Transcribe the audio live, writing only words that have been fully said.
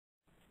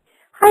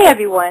Hi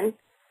everyone.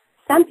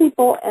 Some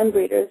people and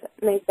breeders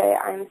may say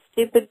I'm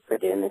stupid for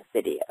doing this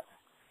video.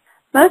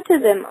 Most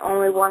of them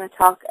only want to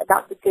talk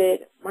about the good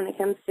when it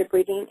comes to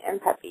breeding and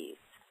puppies.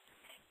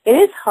 It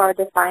is hard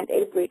to find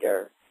a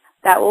breeder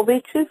that will be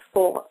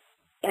truthful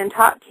and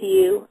talk to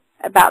you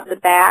about the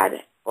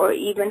bad or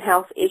even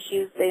health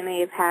issues they may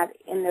have had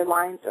in their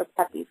lines of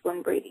puppies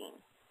when breeding.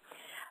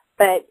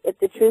 But if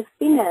the truth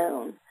be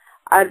known,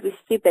 I would be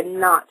stupid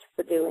not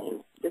for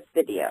doing this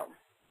video.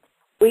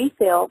 We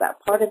feel that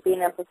part of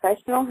being a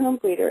professional home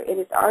breeder, it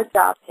is our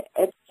job to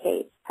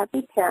educate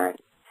puppy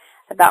parents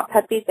about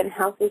puppies and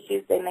health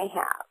issues they may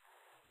have.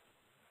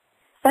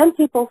 Some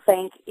people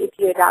think if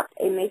you adopt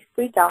a mixed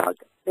breed dog,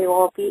 they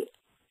will be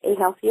a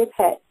healthier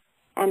pet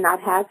and not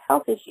have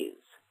health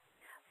issues.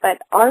 But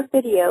our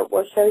video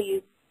will show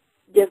you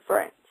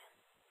different.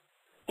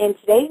 In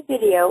today's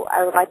video,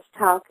 I would like to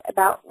talk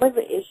about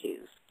liver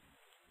issues.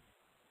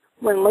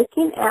 When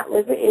looking at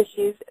liver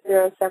issues,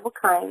 there are several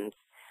kinds.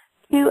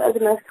 Two of the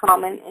most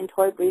common in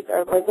toy breeds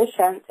are liver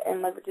shunts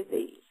and liver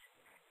disease.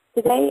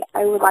 Today,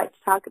 I would like to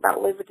talk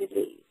about liver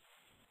disease.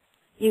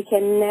 You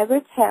can never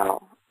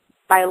tell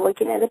by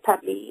looking at a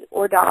puppy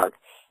or dog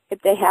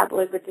if they have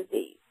liver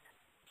disease.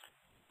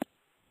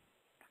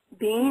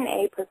 Being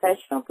a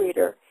professional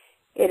breeder,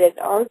 it is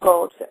our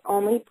goal to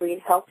only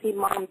breed healthy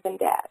moms and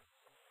dads.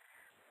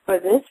 For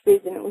this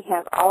reason, we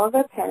have all of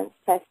our parents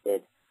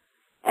tested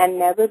and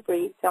never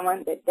breed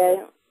someone that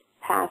doesn't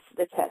pass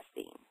the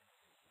testing.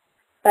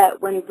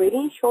 But when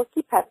breeding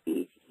Shorkie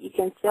puppies, you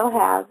can still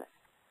have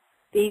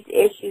these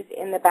issues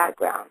in the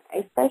background,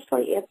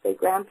 especially if the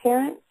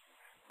grandparents,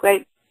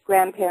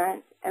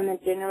 great-grandparents, and the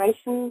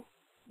generations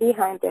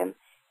behind them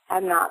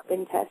have not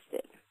been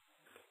tested.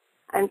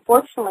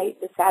 Unfortunately,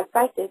 the sad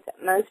fact is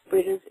that most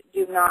breeders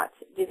do not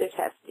do the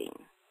testing.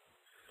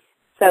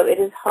 So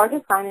it is hard to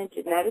find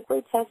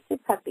genetically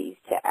tested puppies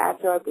to add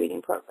to our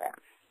breeding program.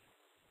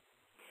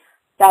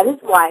 That is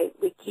why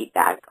we keep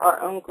back our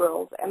own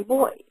girls and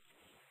boys.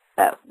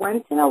 But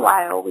once in a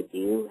while, we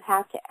do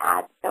have to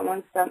add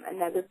someone from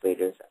another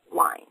breeder's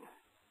line.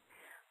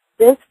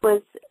 This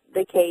was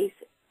the case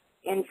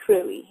in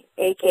Truey,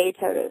 a.k.a.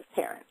 Toto's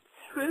parents.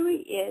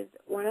 Truey is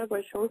one of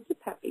our Shorkie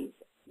puppies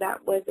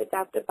that was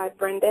adopted by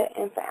Brenda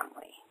and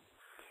family.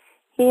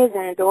 He is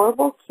an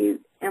adorable,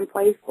 cute, and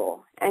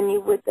playful, and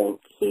you would think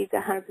he's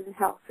 100%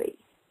 healthy.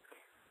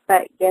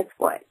 But guess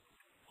what?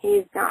 He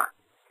is not.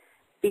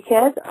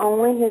 Because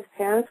only his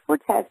parents were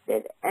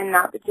tested and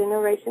not the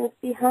generations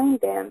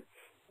behind them,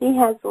 he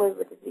has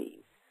liver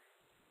disease.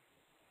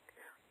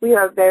 We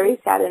are very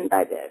saddened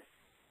by this,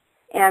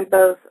 and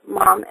both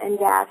mom and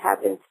dad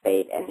have been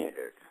spayed and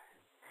neutered.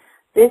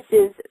 This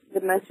is the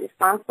most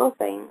responsible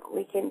thing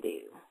we can do.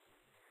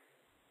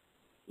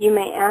 You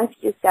may ask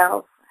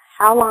yourself,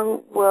 how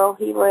long will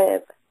he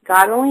live?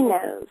 God only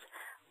knows,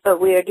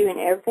 but we are doing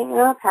everything in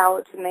our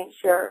power to make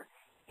sure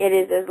it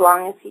is as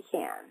long as he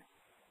can.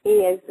 He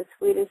is the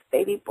sweetest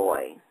baby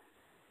boy.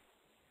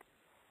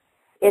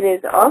 It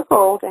is our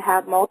goal to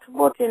have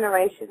multiple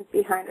generations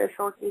behind our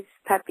Shorkie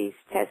puppies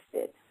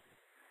tested.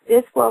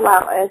 This will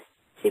allow us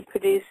to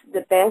produce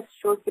the best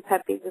Shorkie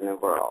puppies in the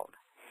world.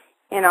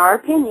 In our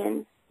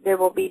opinion, there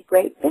will be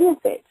great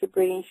benefit to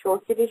breeding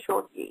Shorkie to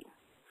Shorkie.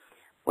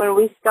 When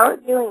we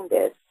start doing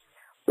this,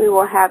 we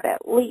will have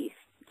at least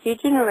 2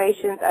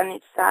 generations on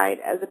each side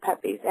of the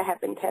puppies that have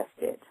been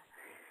tested.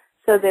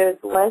 So there is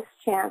less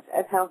chance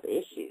of health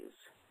issues.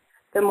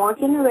 The more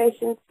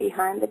generations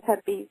behind the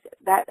puppies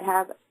that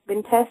have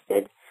been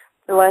tested,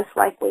 the less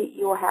likely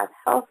you will have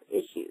health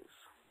issues.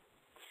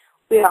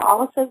 We are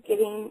also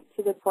getting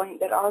to the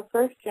point that our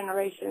first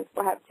generations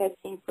will have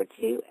testing for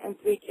 2 and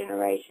 3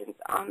 generations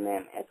on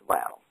them as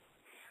well,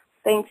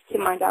 thanks to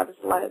my daughter's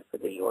love for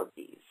the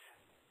Yorkies.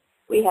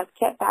 We have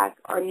kept back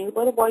our new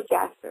little boy,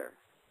 Jasper.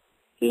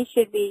 He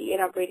should be in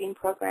our breeding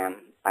program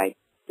by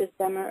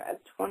December of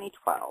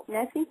 2012.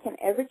 Nothing can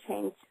ever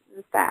change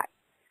the fact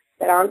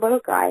that our little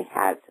guy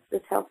has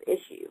this health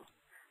issue.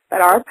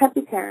 But our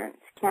puppy parents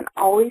can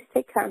always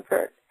take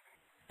comfort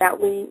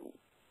that we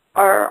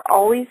are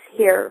always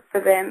here for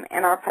them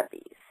and our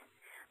puppies,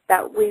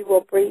 that we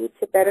will breed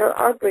to better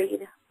our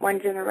breed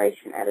 1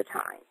 generation at a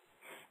time,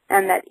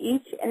 and that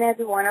each and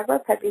every one of our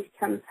puppies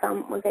comes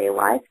home with a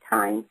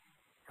lifetime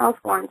house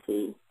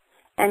warranty,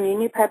 and your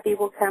new puppy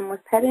will come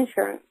with pet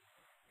insurance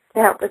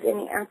to help with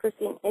any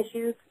unforeseen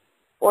issues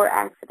or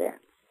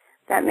accidents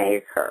that may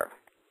occur.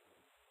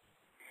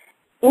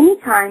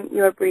 Anytime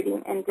you are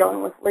breeding and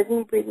dealing with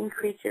living, breathing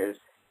creatures,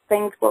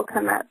 things will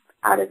come up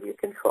out of your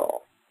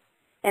control.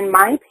 In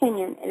my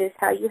opinion, it is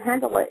how you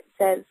handle it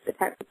says the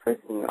type of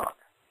person you are.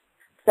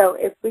 So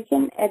if we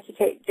can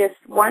educate just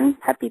one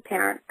puppy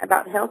parent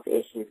about health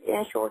issues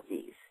in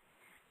Shorkies,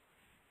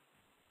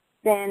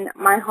 then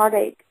my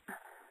heartache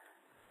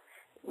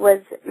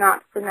was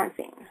not for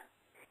nothing.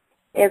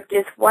 If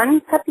just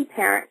one puppy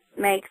parent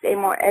makes a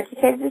more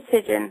educated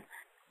decision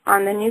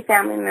on the new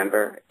family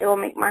member, it will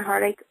make my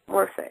heartache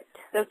worth it.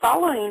 The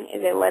following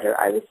is a letter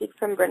I received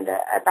from Brenda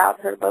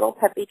about her little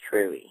puppy,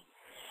 Truey,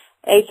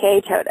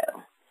 a.k.a.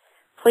 Toto.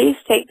 Please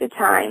take the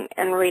time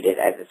and read it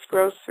as it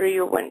scrolls through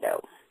your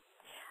window.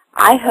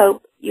 I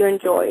hope you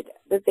enjoyed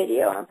the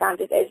video and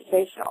found it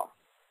educational.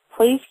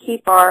 Please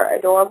keep our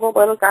adorable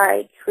little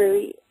guy,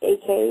 Trudy,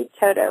 aka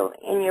Toto,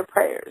 in your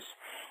prayers,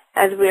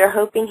 as we are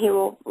hoping he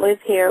will live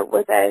here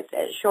with us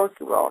at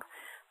ShorkieWorld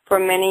for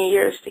many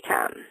years to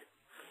come.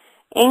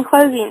 In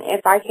closing,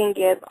 if I can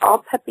give all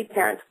puppy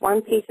parents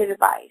one piece of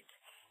advice,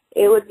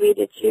 it would be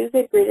to choose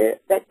a breeder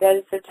that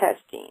does the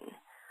testing.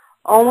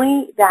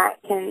 Only that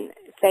can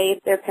say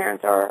if their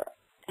parents are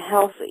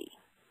healthy.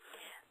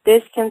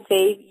 This can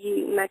save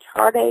you much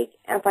heartache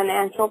and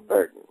financial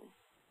burden.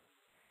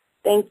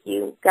 Thank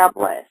you. God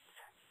bless.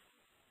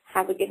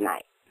 Have a good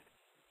night.